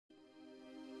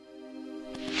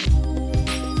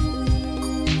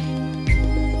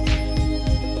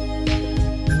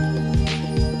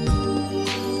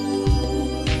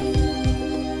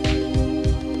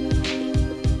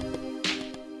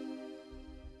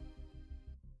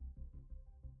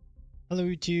Hello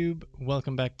YouTube,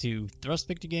 welcome back to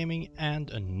Thrustspector Gaming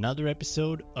and another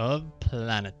episode of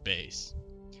Planetbase.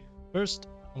 First,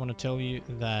 I want to tell you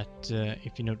that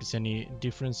if you notice any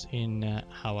difference in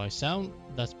how I sound,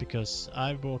 that's because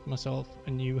I bought myself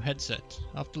a new headset.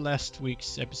 After last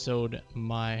week's episode,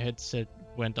 my headset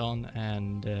went on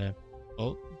and,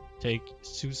 well, take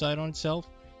suicide on itself.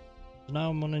 So now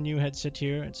I'm on a new headset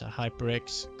here. It's a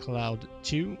HyperX Cloud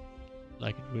 2.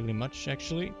 Like it really much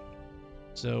actually.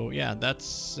 So yeah,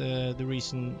 that's the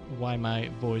reason why my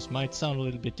voice might sound a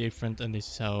little bit different, and this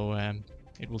is how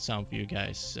it will sound for you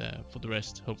guys for the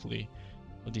rest, hopefully,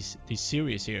 of this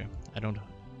series here. I don't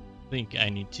think I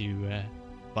need to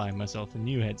buy myself a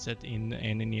new headset in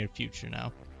the near future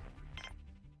now.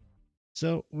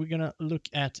 So we're gonna look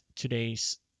at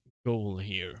today's goal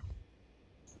here.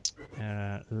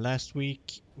 Last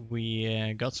week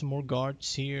we got some more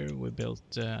guards here. We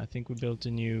built, I think we built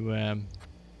a new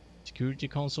security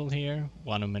console here.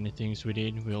 One of many things we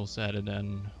did. We also added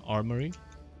an armory.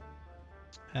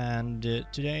 And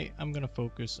today I'm gonna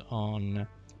focus on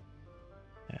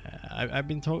I've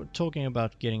been talking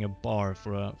about getting a bar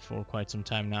for quite some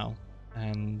time now,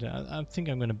 and I think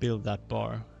I'm gonna build that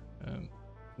bar.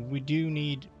 We do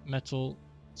need metal.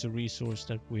 It's a resource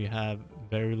that we have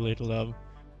very little of,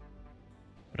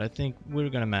 but I think we're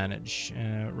gonna manage.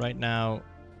 Right now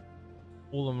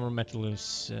all of our metal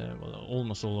is, well,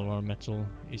 almost all of our metal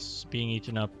is being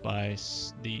eaten up by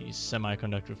the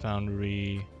semiconductor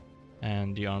foundry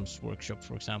and the arms workshop,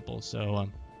 for example. So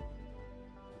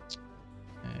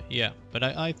yeah, but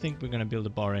I think we're gonna build a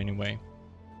bar anyway.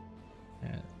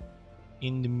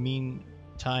 In the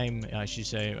meantime, I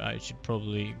should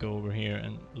probably go over here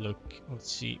and look.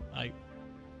 Let's see, I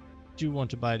do want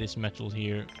to buy this metal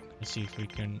here. Let's see if we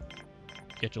can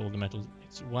get all the metal.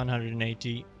 It's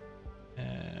 180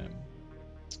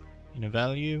 in a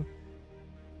value,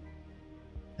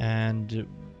 and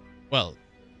well,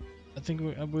 I think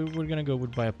we're gonna go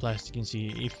with bioplastic and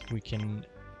see if we can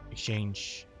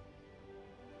exchange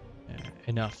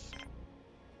enough.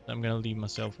 I'm gonna leave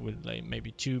myself with like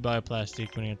maybe 2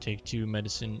 bioplastic. We're gonna take 2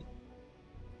 medicine.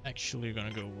 Actually,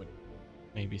 gonna go with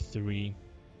maybe 3.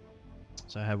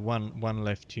 So I have one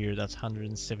left here. That's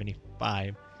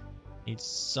 175. Need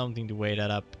something to weigh that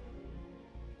up.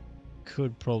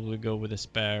 Could probably go with a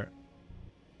spare,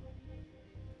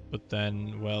 but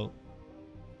then, well,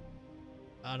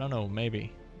 I don't know,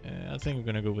 maybe. I think I'm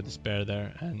gonna go with the spare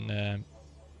there and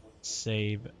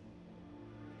save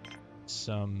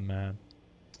some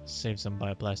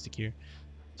bioplastic here.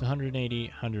 So 180,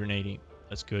 180.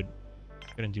 That's good.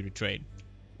 Gonna do the trade.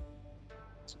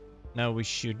 Now we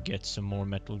should get some more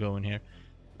metal going here.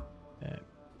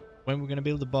 When we're gonna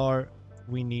build the bar,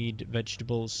 we need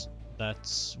vegetables.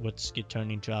 That's what's get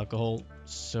turned into alcohol.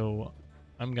 So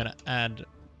I'm gonna add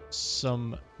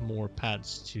some more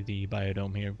pads to the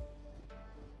biodome here,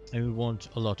 and we want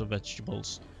a lot of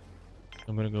vegetables.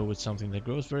 I'm gonna go with something that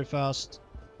grows very fast.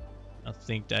 I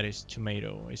think that is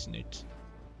tomato, isn't it?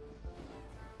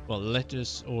 Well,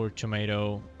 lettuce or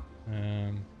tomato.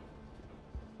 We're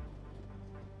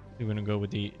gonna go with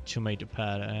the tomato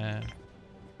pad.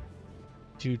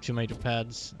 2 tomato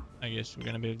pads. I guess we're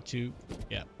gonna build 2.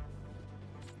 Yeah.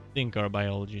 I think our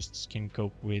biologists can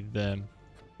cope with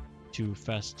 2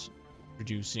 fast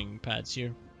producing pads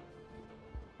here.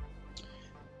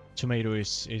 Tomato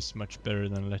is much better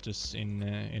than lettuce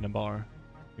in a bar.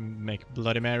 You can make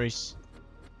Bloody Marys.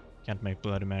 Can't make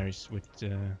Bloody Marys with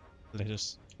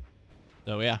lettuce.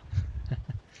 So yeah.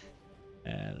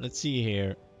 Let's see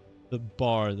here. The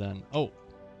bar then. Oh,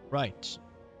 right.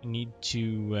 I need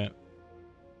to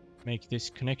make this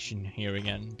connection here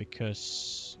again,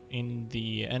 because in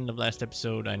the end of last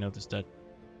episode I noticed that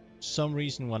for some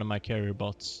reason one of my carrier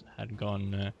bots had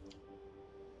gone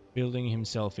building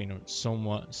himself in, or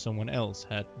someone else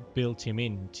had built him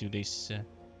into this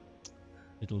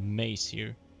little maze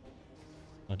here.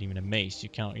 Not even a maze, you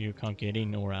can't get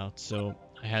in or out, so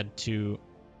I had to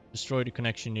destroy the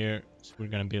connection here. So we're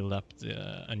gonna build up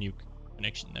a new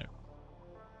connection there.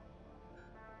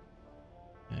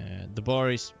 The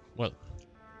bar is, well,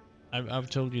 I've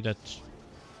told you that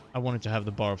I wanted to have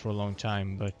the bar for a long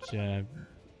time, but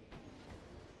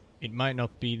it might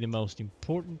not be the most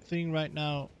important thing right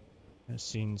now,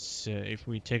 since if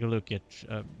we take a look at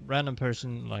a random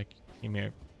person like him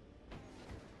here,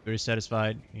 very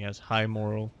satisfied, he has high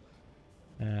moral,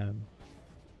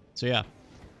 so yeah,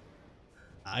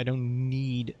 I don't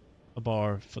need a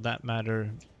bar for that matter,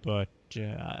 but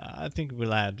I think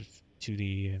we'll add to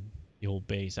the whole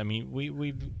base. I mean,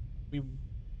 we've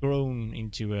grown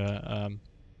into a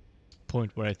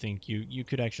point where I think you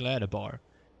could actually add a bar.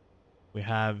 We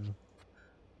have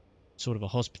sort of a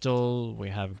hospital, we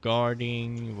have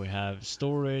guarding, we have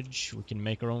storage, we can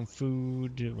make our own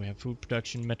food, we have food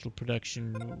production, metal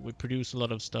production, we produce a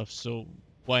lot of stuff, so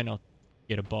why not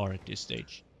get a bar at this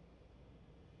stage?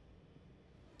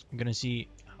 I'm gonna see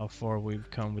how far we've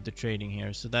come with the trading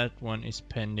here. So that one is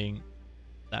pending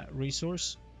that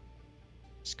resource.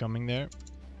 It's coming there.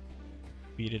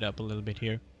 Speed it up a little bit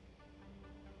here.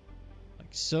 Like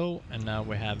so, and now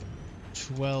we have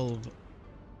 12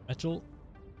 metal.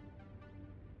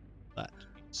 That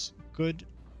is good.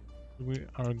 We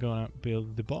are gonna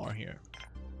build the bar here.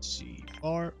 Let's see,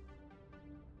 bar.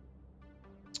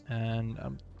 And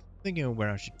I'm thinking of where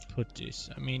I should put this.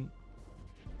 I mean,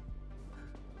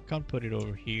 can't put it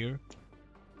over here.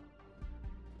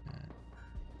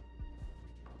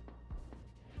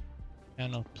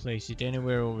 Cannot place it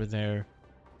anywhere over there.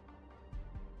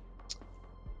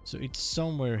 So it's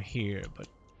somewhere here, but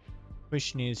the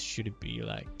question is, should it be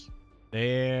like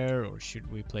there, or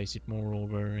should we place it more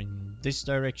over in this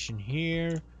direction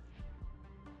here?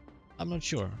 I'm not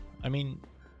sure. I mean,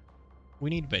 we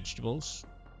need vegetables.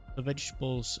 The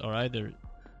vegetables are either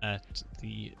at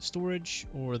the storage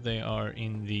or they are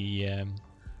in the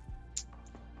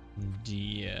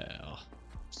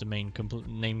what's the main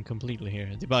name completely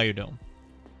here? The biodome.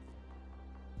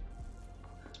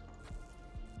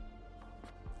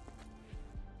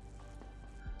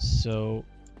 So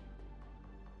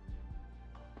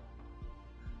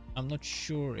I'm not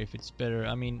sure if it's better.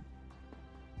 I mean,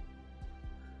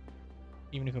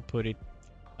 even if I put it,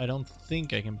 I don't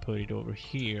think I can put it over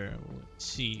here. Let's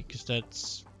see, because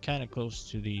that's kind of close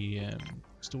to the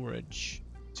storage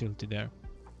tilted there.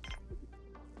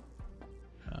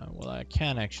 Well, I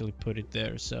can actually put it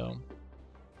there, so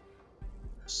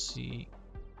let's see.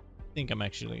 I think I'm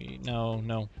actually no,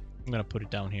 I'm gonna put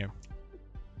it down here.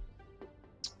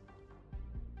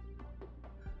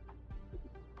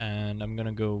 And I'm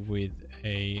gonna go with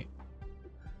a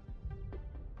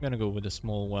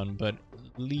small one, but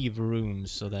leave room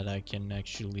so that I can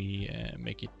actually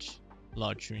make it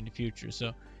larger in the future.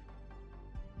 So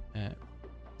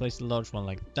place the large one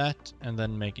like that and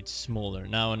then make it smaller.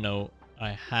 Now I know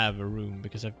I have a room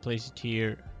because I've placed it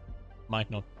here. Might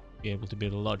not be able to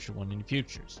build a larger one in the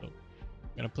future, so I'm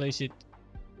gonna place it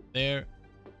there,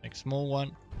 make a small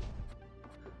one,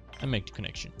 and make the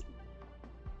connection.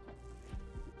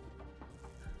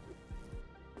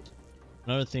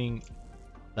 Another thing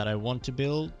that I want to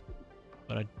build,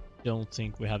 but I don't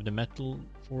think we have the metal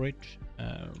for it.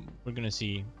 We're gonna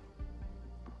see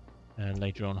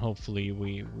later on. Hopefully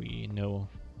we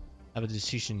have a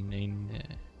decision in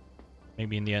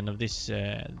maybe in the end of this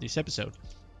this episode.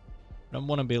 But I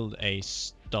want to build a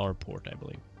starport, I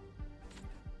believe.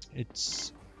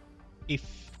 It's if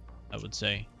I would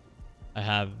say I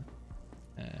have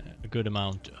a good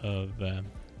amount of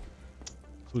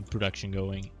food production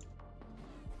going.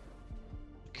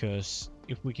 Because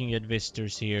if we can get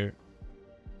visitors here,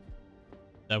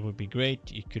 that would be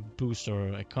great. It could boost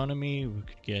our economy. We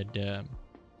could get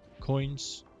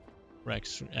coins for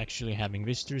actually having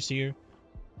visitors here.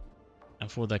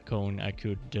 And for that coin, I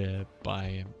could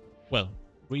buy, well,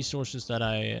 resources that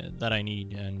I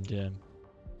need, and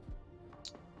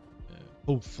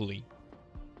hopefully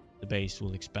the base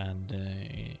will expand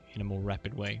in a more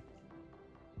rapid way.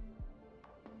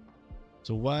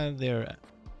 So while they're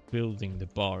building the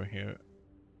bar here,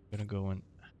 I'm gonna go and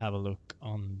have a look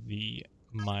on the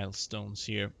milestones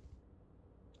here,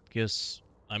 because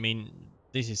I mean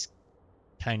this is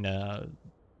kind of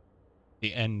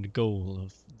the end goal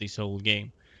of this whole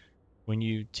game. When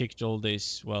you ticked all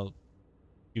this, well,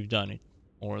 you've done it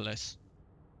more or less.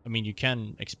 I mean, you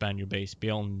can expand your base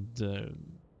beyond the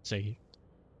say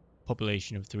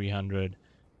population of 300.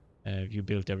 If you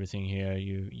built everything here,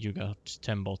 you got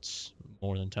 10 bots,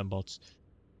 more than 10 bots.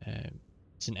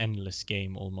 It's an endless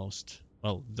game almost.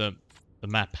 Well, the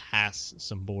map has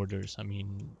some borders. I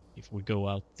mean, if we go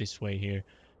out this way here,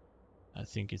 I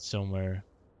think it's somewhere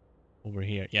over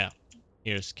here. Yeah,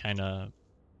 here's kind of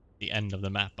the end of the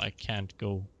map. I can't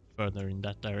go further in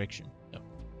that direction. No.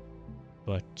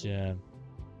 But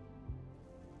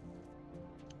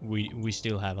we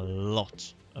still have a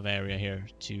lot of area here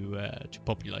to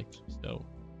populate. So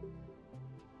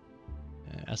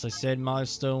as I said,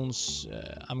 milestones,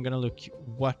 I'm gonna look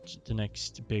what the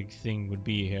next big thing would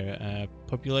be here.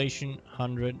 Population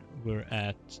 100, we're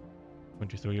at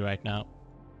 23 right now,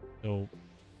 so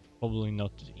probably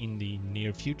not in the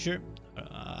near future.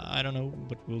 I don't know,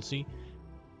 but we'll see.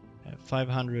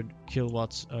 500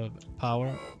 kilowatts of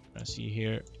power. I see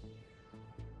here.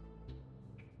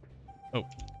 Oh,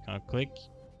 can't click.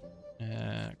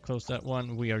 Close that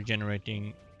one. We are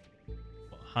generating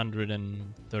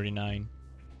 139,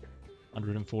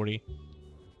 140.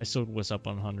 I saw it was up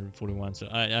on 141, so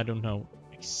I don't know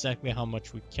exactly how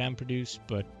much we can produce,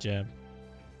 but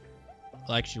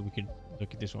well, actually we could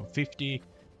look at this one. 50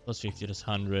 plus 50, that's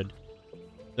 100.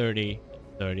 30,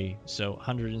 30. So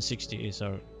 160 is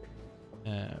our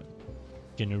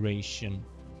generation,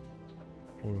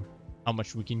 or how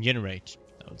much we can generate,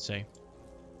 I would say.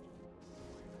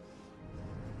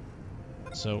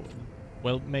 So,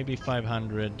 well, maybe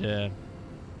 500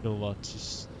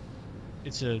 kilowatts.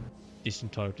 It's a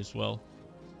decent target as well.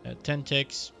 10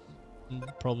 techs,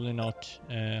 probably not.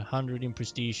 100 in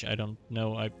prestige, I don't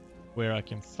know where I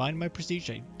can find my prestige.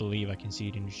 I believe I can see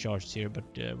it in the charts here, but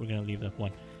we're gonna leave that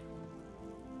one.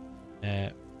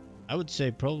 I would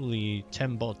say probably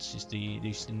 10 bots is the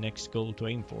next goal to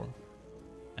aim for.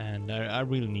 And I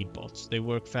really need bots. They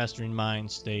work faster in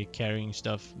mines, they carrying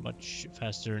stuff much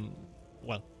faster, and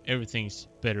well, everything's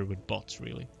better with bots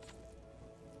really.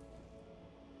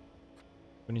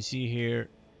 When you see here,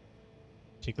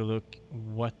 take a look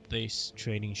what this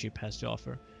trading ship has to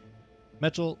offer.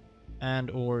 Metal and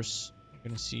ores. You're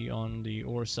gonna see on the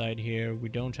ore side here, we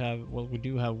don't have, well, we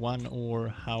do have one ore.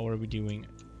 How are we doing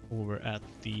over at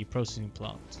the processing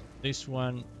plant? This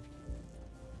one,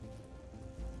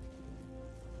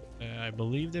 I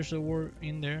believe there's a ore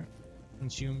in there.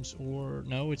 Consumes ore.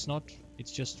 No, it's not.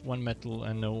 It's just one metal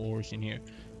and no ores in here.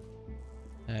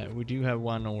 We do have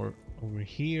one ore over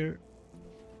here.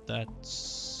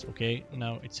 That's okay.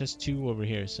 Now it says 2 over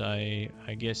here, so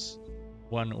I guess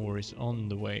one ore is on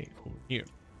the way over here.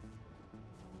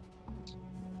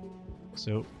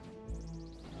 So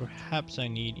perhaps I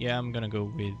need, yeah, I'm gonna go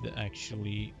with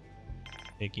actually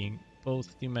taking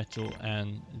both the metal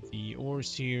and the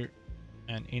ores here,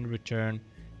 and in return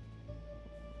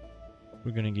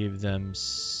we're gonna give them,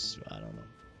 I don't know,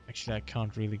 actually I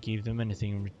can't really give them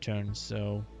anything in return,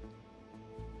 so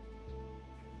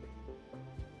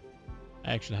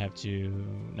I actually have to,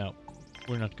 no,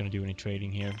 we're not gonna do any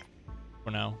trading here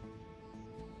for now.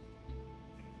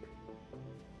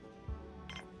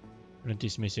 I'm gonna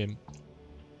dismiss him.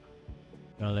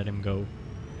 Gonna let him go.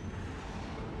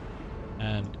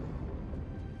 And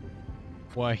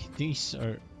why these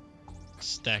are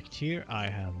stacked here, I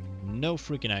have no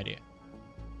freaking idea.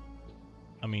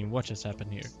 I mean, what has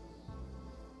happened here?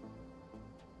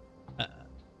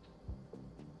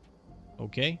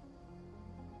 Okay.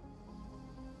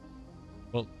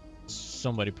 Well,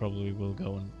 somebody probably will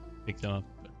go and pick them up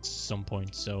at some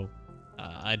point, so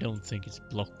I don't think it's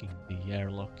blocking the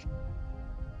airlock.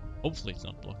 Hopefully it's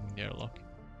not blocking the airlock.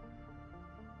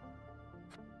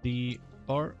 The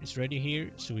bar is ready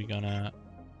here, so we're gonna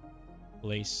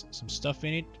place some stuff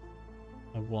in it.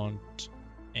 I want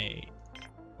a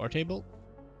bar table.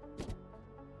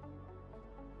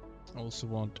 I also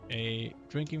want a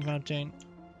drinking fountain.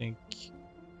 I think,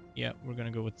 yeah, we're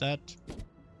gonna go with that.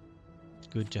 It's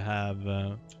good to have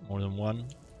more than one.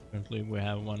 Currently we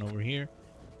have one over here,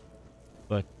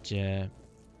 but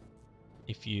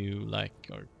if you like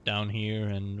are down here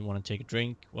and want to take a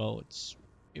drink, well, it's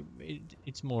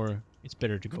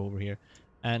better to go over here.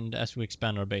 And as we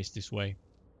expand our base this way,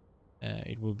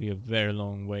 it will be a very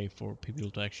long way for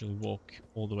people to actually walk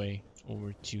all the way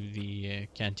over to the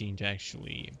canteen to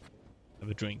actually have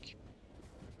a drink.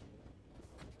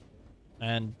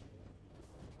 And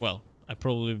well, I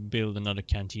probably build another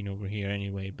canteen over here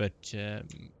anyway, but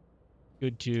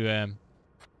good to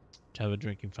have a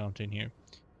drinking fountain here.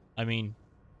 I mean,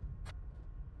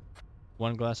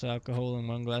 1 glass of alcohol and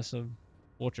 1 glass of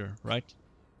water, right?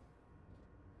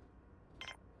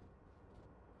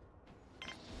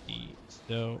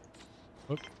 So,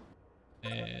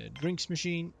 drinks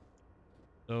machine,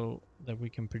 so that we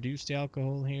can produce the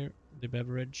alcohol here, the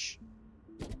beverage.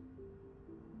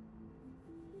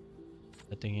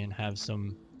 That they can have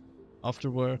some after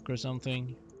work or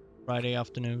something, Friday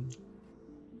afternoon.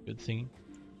 Good thing.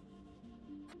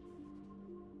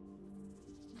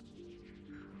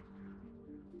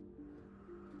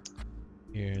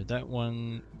 Here, that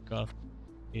one got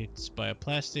its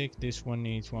bioplastic. This one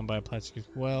needs one bioplastic as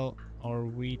well. Are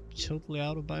we totally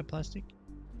out of bioplastic?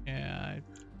 Yeah, I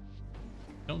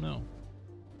don't know.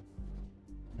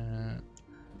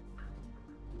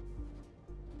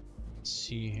 Let's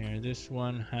see here. This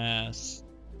one has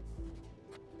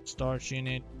starch in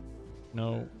it.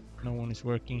 No one is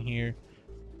working here.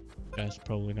 Guys,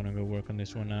 probably gonna go work on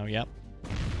this one now. Yep.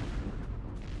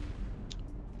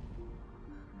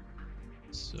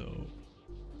 So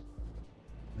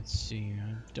let's see.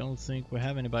 I don't think we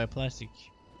have any bioplastic.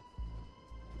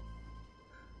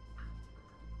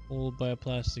 All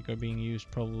bioplastic are being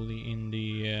used probably in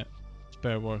the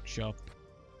spare workshop.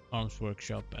 arms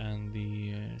workshop and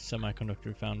the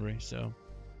semiconductor foundry, so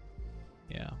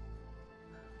yeah.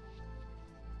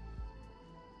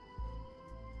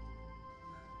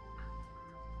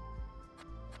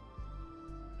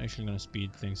 Actually gonna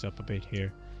speed things up a bit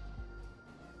here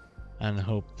and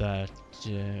hope that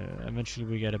eventually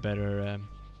we get a better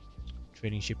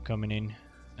trading ship coming in.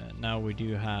 Now we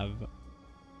do have,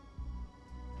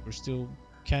 we're still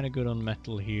kind of good on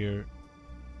metal here.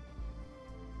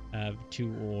 Have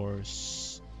 2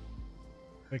 ores.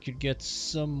 If I could get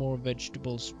some more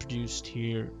vegetables produced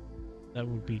here, that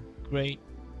would be great,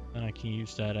 and I can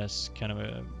use that as kind of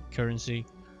a currency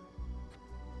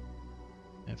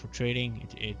for trading.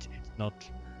 It's not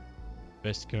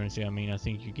best currency. I mean, I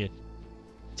think you get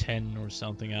 10 or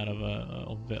something out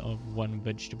of one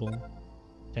vegetable,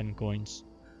 10 coins.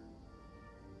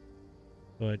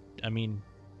 But I mean,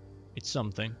 it's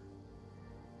something.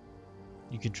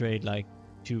 You could trade like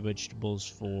 2 vegetables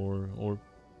for, or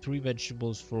 3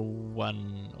 vegetables for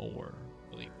 1 ore,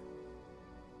 I believe.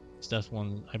 So that's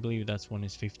one. I believe that's one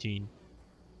is 15.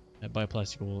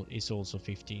 Bioplastic ore is also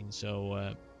 15.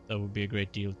 So that would be a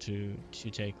great deal to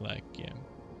take like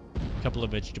a couple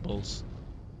of vegetables,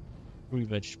 3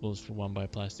 vegetables for 1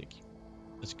 bioplastic.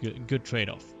 That's good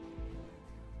trade-off.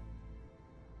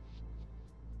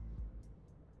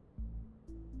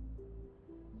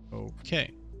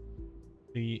 Okay,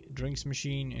 the drinks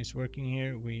machine is working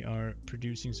here. We are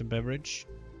producing some beverage,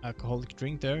 alcoholic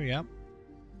drink there, yeah.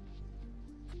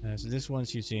 So this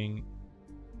one's using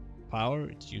power,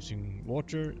 it's using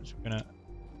water. So we're gonna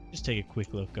just take a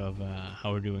quick look of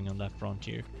how we're doing on that front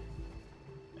here.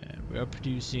 We are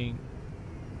producing,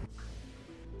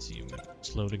 let's see, I'm gonna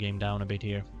slow the game down a bit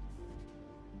here.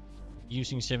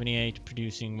 Using 78,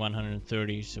 producing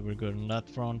 130, so we're good on that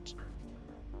front.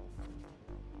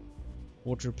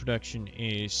 Water production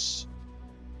is,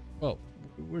 well,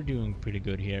 we're doing pretty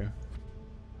good here.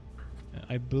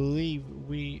 I believe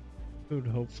we could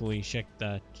hopefully check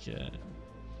that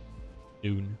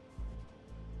soon,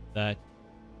 that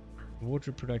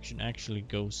water production actually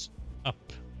goes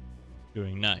up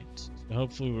during night. So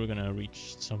hopefully we're gonna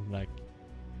reach something like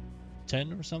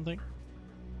 10 or something.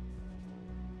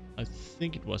 I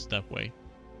think it was that way,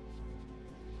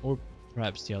 or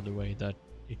perhaps the other way, that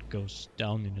it goes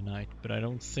down in the night, but I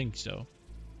don't think so.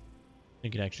 I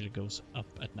think it actually goes up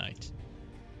at night.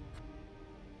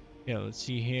 Yeah, let's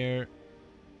see here.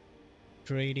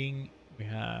 Trading, we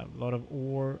have a lot of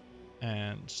ore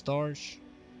and starch.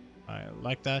 I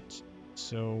like that,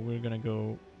 so we're gonna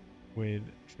go with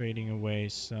trading away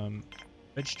some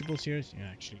vegetables here. So, yeah,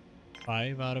 actually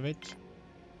 5 out of it.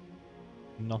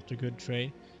 Not a good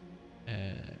trade.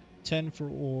 10 for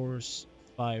ores,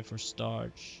 5 for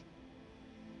starch.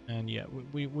 And yeah,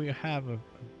 we have a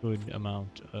good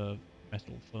amount of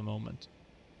metal for the moment.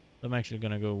 I'm actually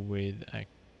gonna go with a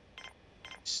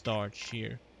starch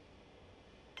here.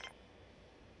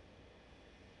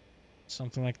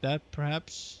 Something like that,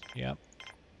 perhaps. Yep.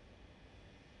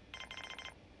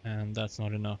 And that's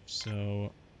not enough,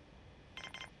 so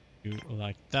do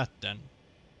like that then.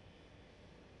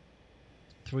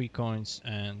 3 coins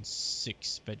and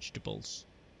 6 vegetables.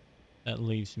 That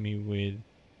leaves me with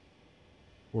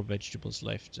 4 vegetables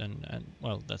left, and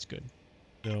well, that's good.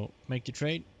 So make the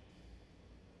trade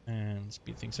and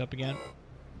speed things up again.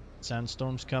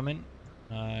 Sandstorm's coming.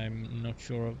 I'm not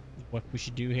sure of what we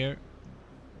should do here.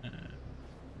 I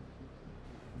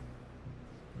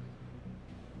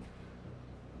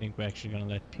think we're actually gonna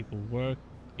let people work.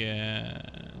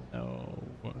 No.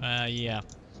 Yeah.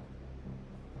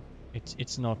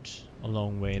 It's not a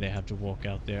long way they have to walk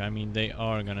out there. I mean, they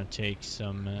are gonna take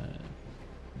some.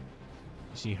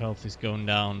 You see, health is going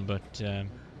down, but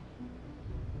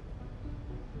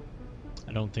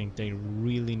I don't think they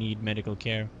really need medical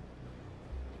care.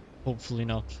 Hopefully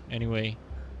not, anyway,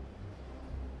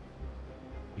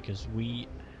 because we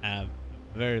have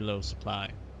very low supply,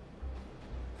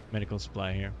 medical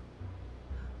supply here.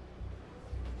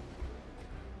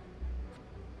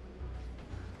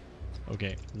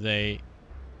 Okay, they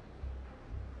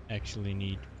actually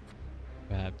need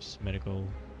perhaps medical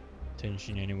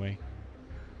attention anyway.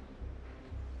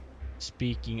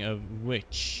 Speaking of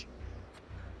which,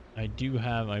 I do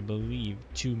have, I believe,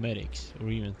 2 medics, or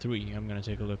even 3. I'm gonna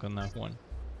take a look on that one.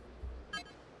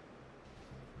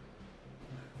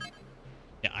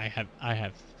 Yeah, I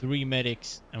have 3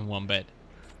 medics and 1 bed.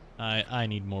 I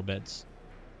need more beds.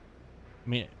 I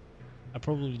mean, I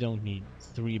probably don't need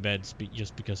 3 beds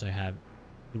just because I have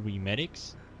 3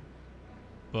 medics,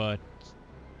 but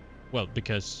well,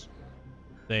 because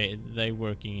they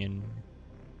working in.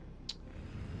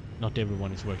 Not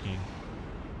everyone is working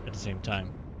at the same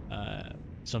time.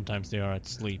 sometimes they are at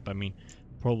sleep. I mean,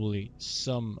 probably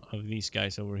some of these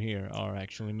guys over here are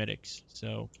actually medics,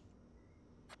 so...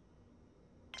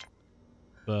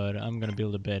 But I'm gonna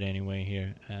build a bed anyway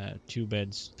here. 2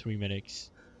 beds, 3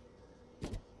 medics.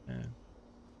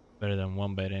 Better than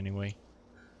 1 bed anyway.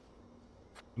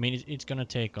 I mean, it's gonna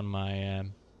take on my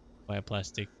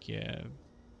bioplastic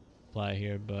supply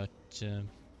here, but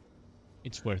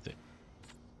it's worth it.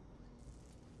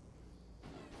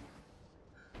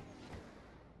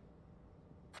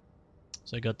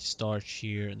 So I got the starch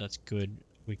here, that's good.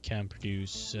 We can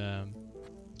produce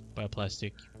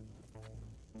bioplastic,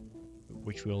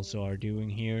 which we also are doing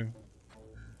here.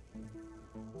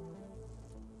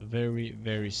 Very,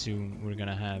 very soon we're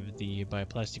gonna have the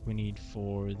bioplastic we need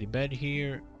for the bed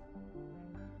here.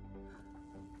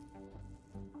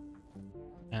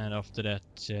 And after that,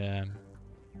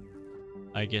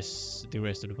 I guess the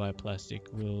rest of the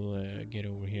bioplastic will get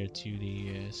over here to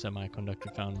the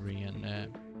semiconductor foundry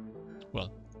and,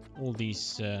 well, all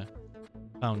these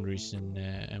foundries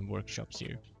and workshops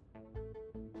here.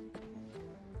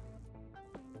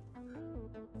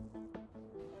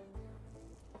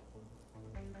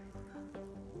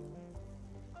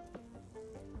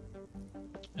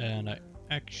 And I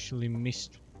actually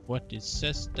missed what it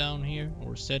says down here,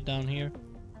 or said down here.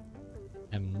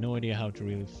 I have no idea how to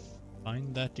really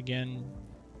find that again.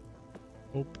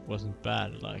 Hope it wasn't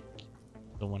bad, like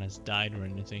someone has died or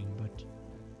anything, but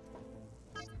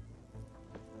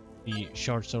the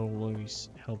shards are always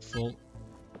helpful.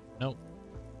 Nope,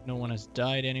 no one has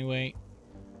died anyway,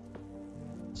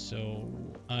 so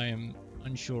I am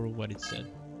unsure of what it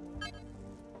said.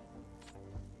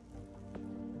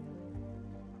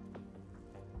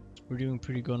 We're doing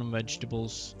pretty good on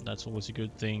vegetables, that's always a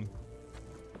good thing.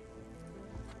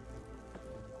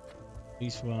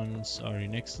 These ones are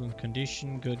in excellent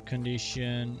condition, good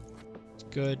condition, it's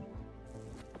good.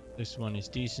 This one is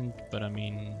decent, but I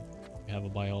mean, we have a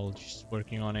biologist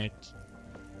working on it.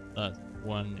 That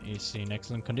one is in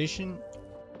excellent condition.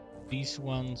 These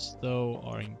ones though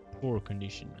are in poor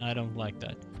condition. I don't like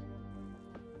that.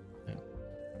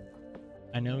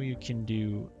 I know you can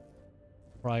do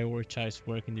prioritize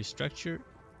work in this structure,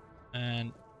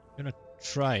 and I'm gonna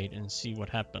try it and see what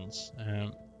happens.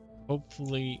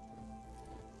 Hopefully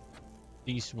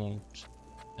these won't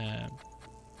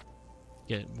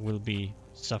will be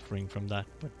suffering from that,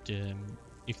 but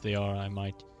if they are, I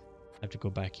might have to go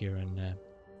back here and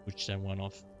switch that one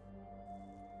off.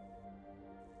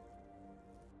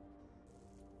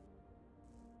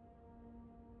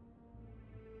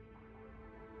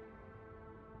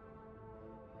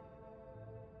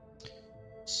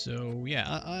 So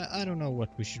yeah, I don't know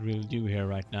what we should really do here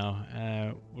right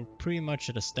now. We're pretty much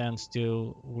at a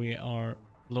standstill. We are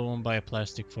low on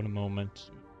bioplastic for the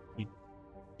moment. We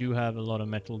do have a lot of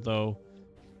metal though.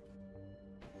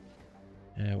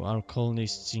 Our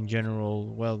colonists in general,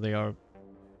 well, they are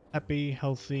happy,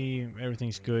 healthy,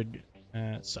 everything's good.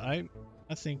 So I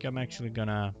think I'm actually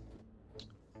gonna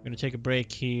take a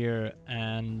break here,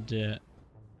 and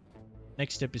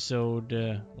next episode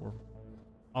or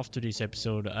after this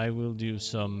episode, I will do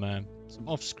some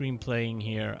off-screen playing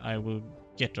here. I will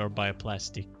get our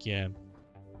bioplastic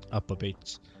up a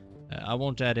bit. I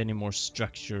won't add any more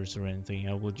structures or anything.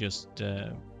 I will just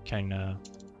kind of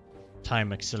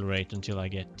time accelerate until I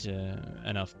get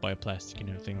enough bioplastic and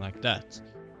everything like that.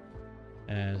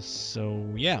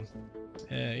 So yeah,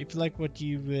 if you like what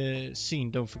you've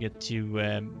seen, don't forget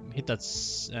to hit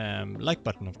that like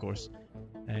button, of course.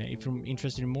 If you're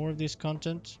interested in more of this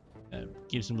content,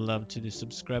 give some love to the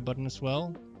subscribe button as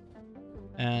well.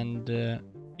 And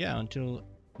yeah, until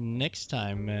next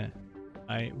time,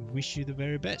 I wish you the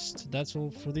very best. That's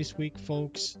all for this week,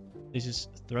 folks. This is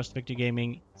Thrust Vector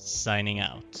Gaming signing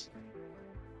out.